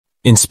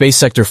In Space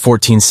Sector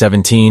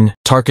 1417,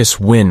 Tarkus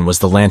Whin was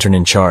the Lantern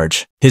in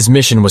charge. His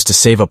mission was to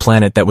save a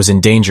planet that was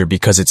in danger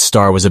because its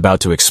star was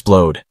about to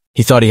explode.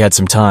 He thought he had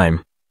some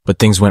time, but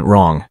things went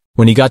wrong.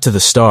 When he got to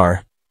the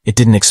star, it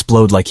didn't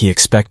explode like he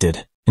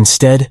expected.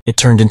 Instead, it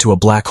turned into a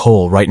black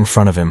hole right in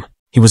front of him.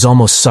 He was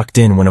almost sucked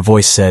in when a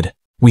voice said,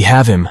 "We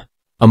have him."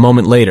 A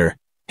moment later,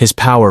 his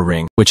power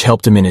ring, which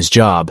helped him in his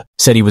job,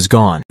 said he was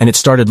gone, and it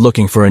started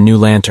looking for a new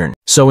lantern.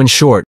 So in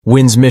short,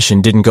 Whin's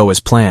mission didn't go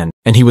as planned,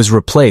 and he was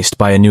replaced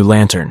by a new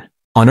lantern.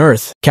 On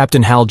Earth,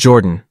 Captain Hal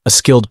Jordan, a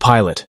skilled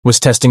pilot, was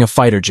testing a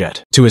fighter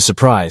jet. To his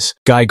surprise,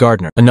 Guy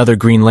Gardner, another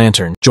Green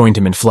Lantern, joined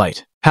him in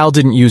flight. Hal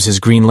didn't use his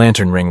Green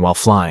Lantern ring while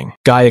flying.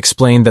 Guy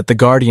explained that the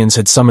Guardians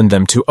had summoned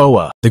them to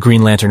OA, the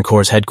Green Lantern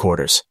Corps'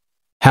 headquarters.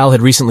 Hal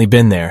had recently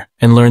been there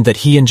and learned that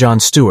he and John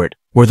Stewart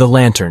were the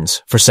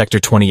Lanterns for Sector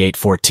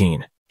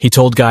 2814. He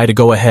told Guy to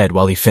go ahead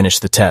while he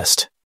finished the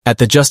test. At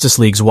the Justice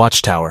League's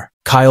watchtower,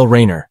 Kyle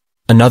Rayner,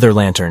 another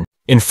Lantern,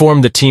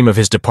 informed the team of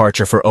his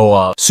departure for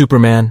OA.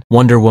 Superman,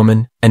 Wonder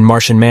Woman, and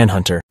Martian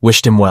Manhunter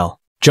wished him well.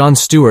 John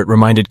Stewart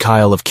reminded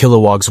Kyle of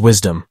Kilowog's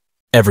wisdom.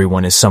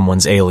 Everyone is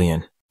someone's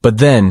alien. But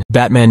then,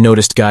 Batman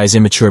noticed Guy's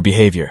immature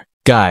behavior.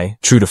 Guy,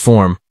 true to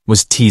form,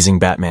 was teasing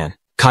Batman.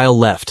 Kyle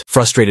left,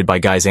 frustrated by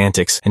Guy's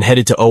antics, and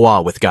headed to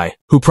OA with Guy,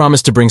 who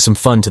promised to bring some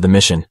fun to the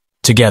mission.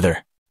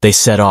 Together, they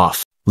set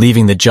off,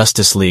 leaving the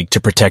Justice League to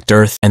protect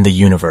Earth and the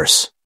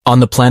universe. On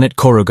the planet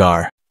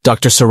Korugar,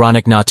 Dr.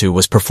 Saranac Natu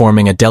was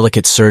performing a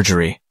delicate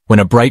surgery when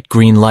a bright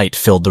green light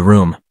filled the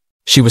room.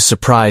 She was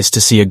surprised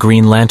to see a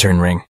Green Lantern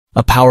ring,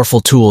 a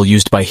powerful tool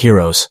used by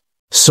heroes.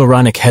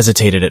 Saranac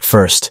hesitated at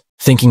first,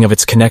 thinking of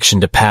its connection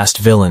to past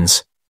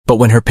villains. But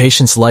when her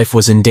patient's life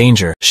was in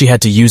danger, she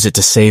had to use it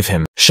to save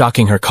him,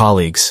 shocking her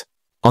colleagues.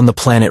 On the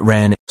planet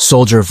Rann,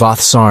 soldier Vath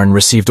Sarn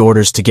received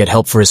orders to get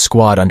help for his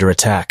squad under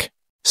attack.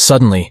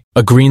 Suddenly,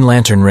 a Green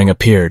Lantern ring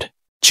appeared,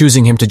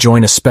 choosing him to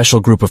join a special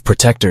group of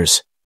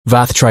protectors.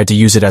 Vath tried to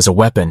use it as a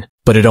weapon,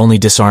 but it only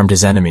disarmed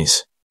his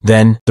enemies.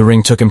 Then, the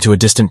ring took him to a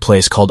distant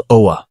place called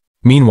Oa.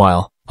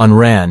 Meanwhile, on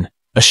Rann,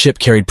 a ship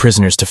carried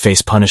prisoners to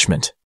face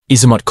punishment.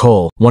 Isamut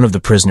Cole, one of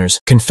the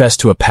prisoners, confessed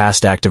to a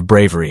past act of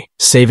bravery,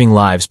 saving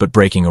lives but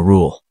breaking a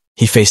rule.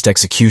 He faced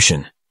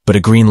execution, but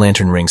a Green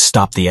Lantern ring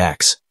stopped the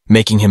acts,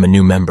 making him a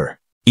new member.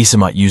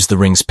 Isamut used the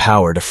ring's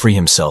power to free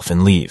himself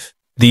and leave.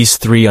 These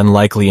three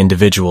unlikely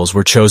individuals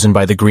were chosen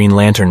by the Green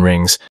Lantern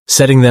rings,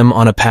 setting them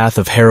on a path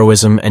of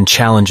heroism and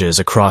challenges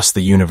across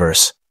the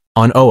universe.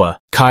 On Oa,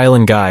 Kyle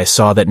and Guy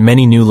saw that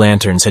many new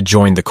Lanterns had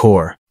joined the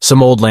Corps.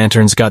 Some old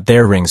Lanterns got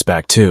their rings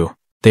back too.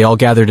 They all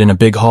gathered in a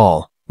big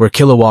hall, where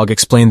Kilowog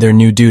explained their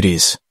new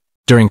duties.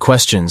 During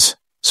questions,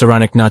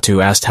 Saranac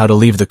Natu asked how to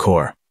leave the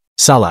Corps.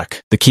 Salak,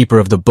 the keeper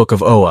of the Book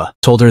of Oa,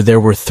 told her there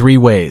were three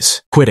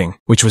ways: quitting,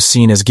 which was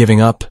seen as giving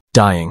up;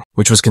 dying,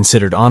 which was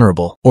considered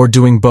honorable; or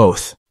doing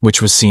both,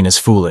 which was seen as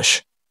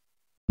foolish.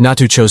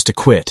 Natu chose to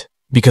quit,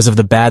 because of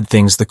the bad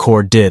things the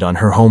Corps did on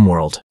her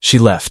homeworld. She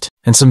left,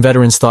 and some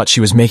veterans thought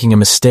she was making a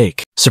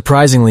mistake.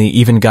 Surprisingly,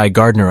 even Guy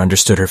Gardner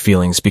understood her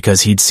feelings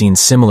because he'd seen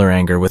similar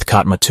anger with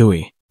Katma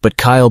Tui. But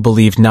Kyle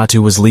believed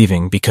Natu was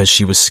leaving because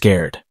she was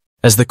scared.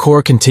 As the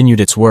Corps continued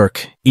its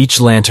work,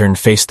 each Lantern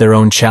faced their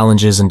own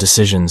challenges and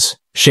decisions,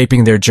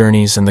 shaping their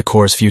journeys and the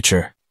Corps'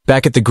 future.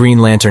 Back at the Green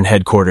Lantern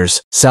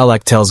headquarters,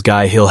 Salak tells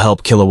Guy he'll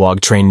help Kilowog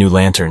train new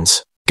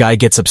Lanterns. Guy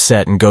gets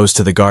upset and goes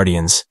to the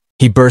Guardians.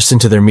 He bursts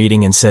into their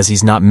meeting and says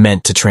he's not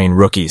meant to train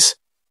rookies.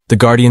 The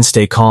Guardians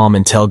stay calm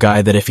and tell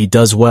Guy that if he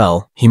does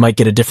well, he might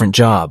get a different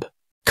job.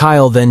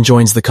 Kyle then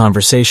joins the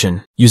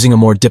conversation, using a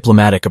more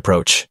diplomatic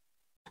approach.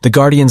 The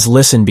Guardians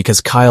listen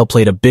because Kyle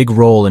played a big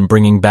role in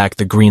bringing back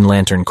the Green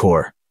Lantern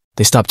Corps.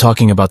 They stop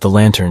talking about the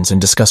Lanterns and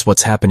discuss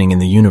what's happening in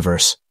the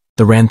universe.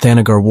 The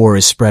Rann-Thanagar War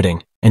is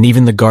spreading, and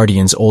even the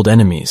Guardians' old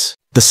enemies.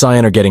 The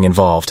Scion are getting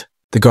involved.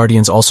 The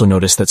Guardians also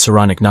notice that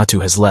Saranac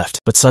Natu has left,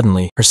 but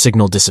suddenly, her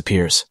signal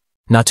disappears.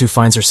 Natu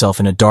finds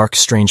herself in a dark,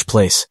 strange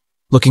place,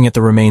 looking at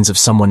the remains of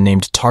someone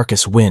named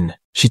Tarkus Whin.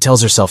 She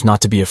tells herself not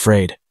to be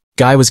afraid.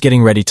 Guy was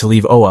getting ready to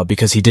leave Oa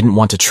because he didn't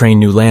want to train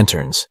new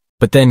Lanterns.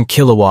 But then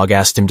Kilowog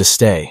asked him to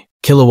stay.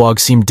 Kilowog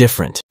seemed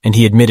different, and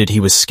he admitted he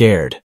was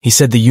scared. He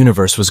said the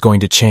universe was going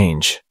to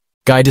change.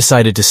 Guy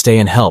decided to stay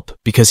and help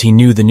because he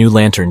knew the new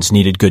Lanterns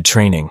needed good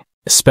training,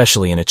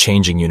 especially in a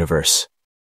changing universe.